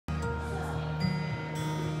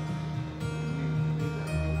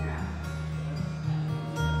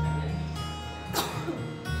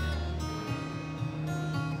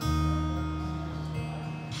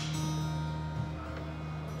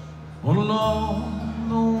long,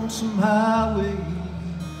 lonesome highway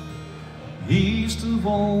east of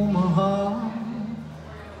Omaha.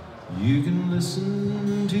 You can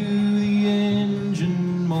listen to the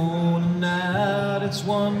engine moaning out its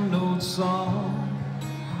one-note song.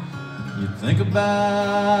 You think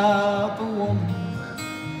about the woman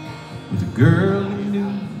with the girl you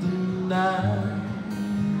knew the night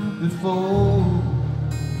before.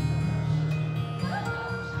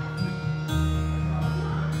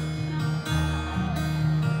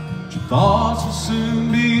 Your thoughts will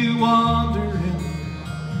soon be wandering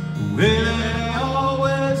the way they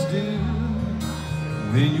always do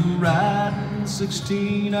when you're riding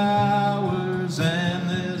 16 hours and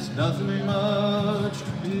there's nothing much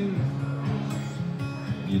to do.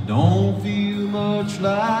 You don't feel much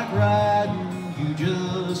like riding, you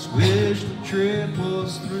just wish the trip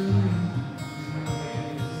was through.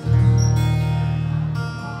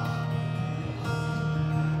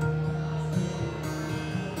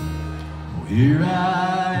 Oh, here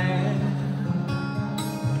I am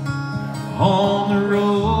on the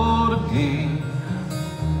road again.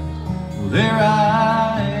 Well, there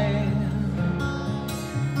I am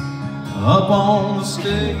up on the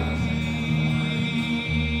stage.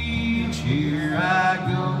 Here I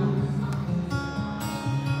go,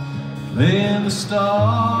 playing the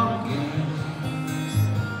star again.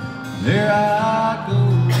 There I go,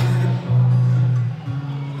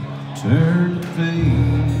 turn the page.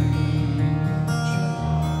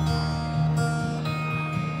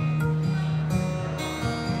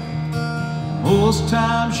 Most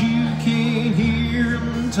times you can't hear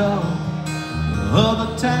them talk,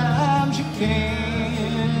 other times you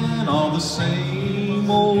can. All the same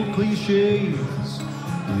old cliches.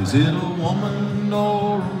 Is it a woman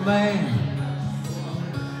or a man?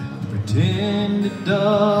 Pretend it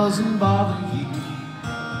doesn't bother you.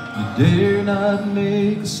 You dare not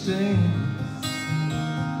make a stand.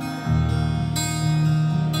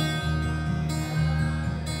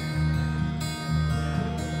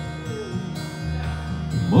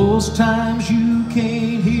 Most times you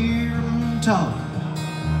can't hear them talk,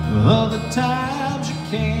 other times you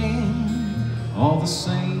can. All the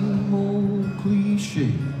same old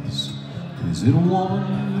cliches. Is it a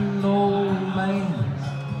woman or a man?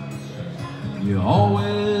 You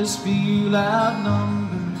always feel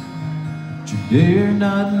outnumbered, but you dare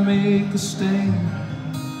not make a stand.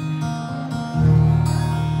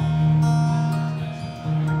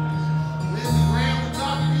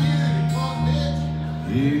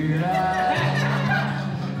 Here I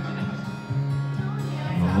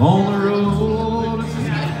am on the road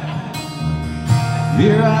again.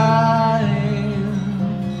 Here I am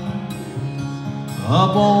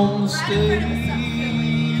up on the stage.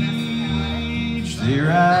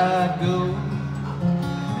 There I go,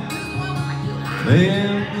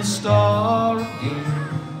 playing the star again.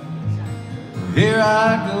 Here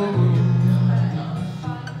I go,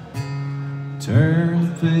 turn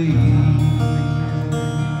the page.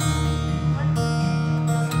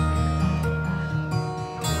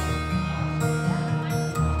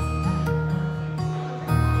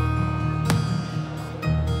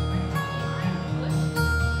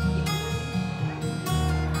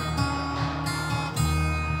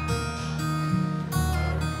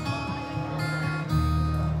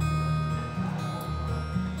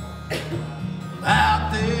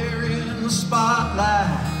 Out there in the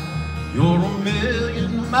spotlight, you're a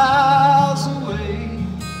million miles away,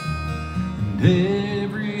 and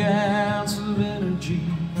every ounce of energy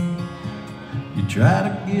you try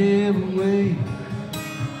to give away.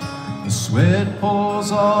 The sweat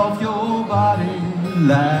pours off your body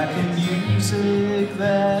like a music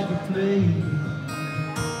that you play.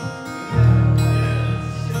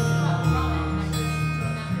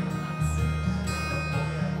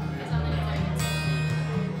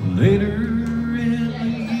 Later in the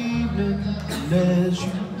evening, and as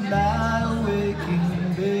you lie awake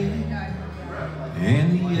in bed, and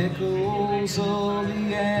the echoes of the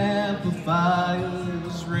amplifiers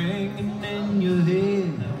ringing in your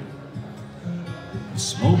head, you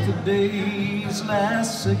smoke the day's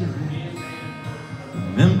last cigarette,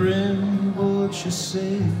 remembering what you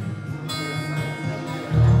said.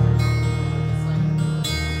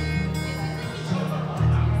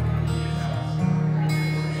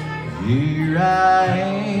 Here I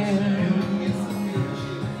am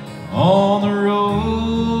on the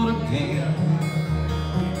road again.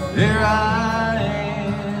 There I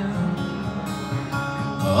am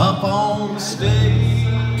up on the stage.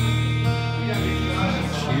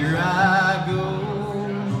 Here I go,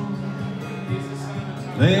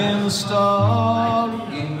 playing the star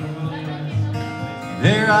again.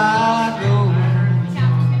 There I go,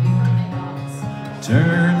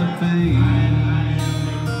 turn the page.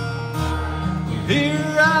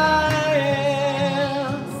 Here I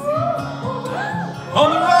am on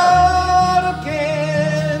the road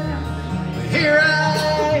again. Here I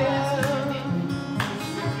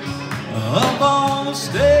am up on the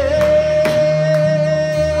stage.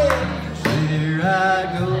 Here I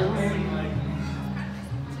go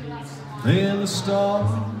in the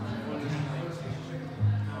stars.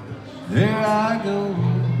 There I go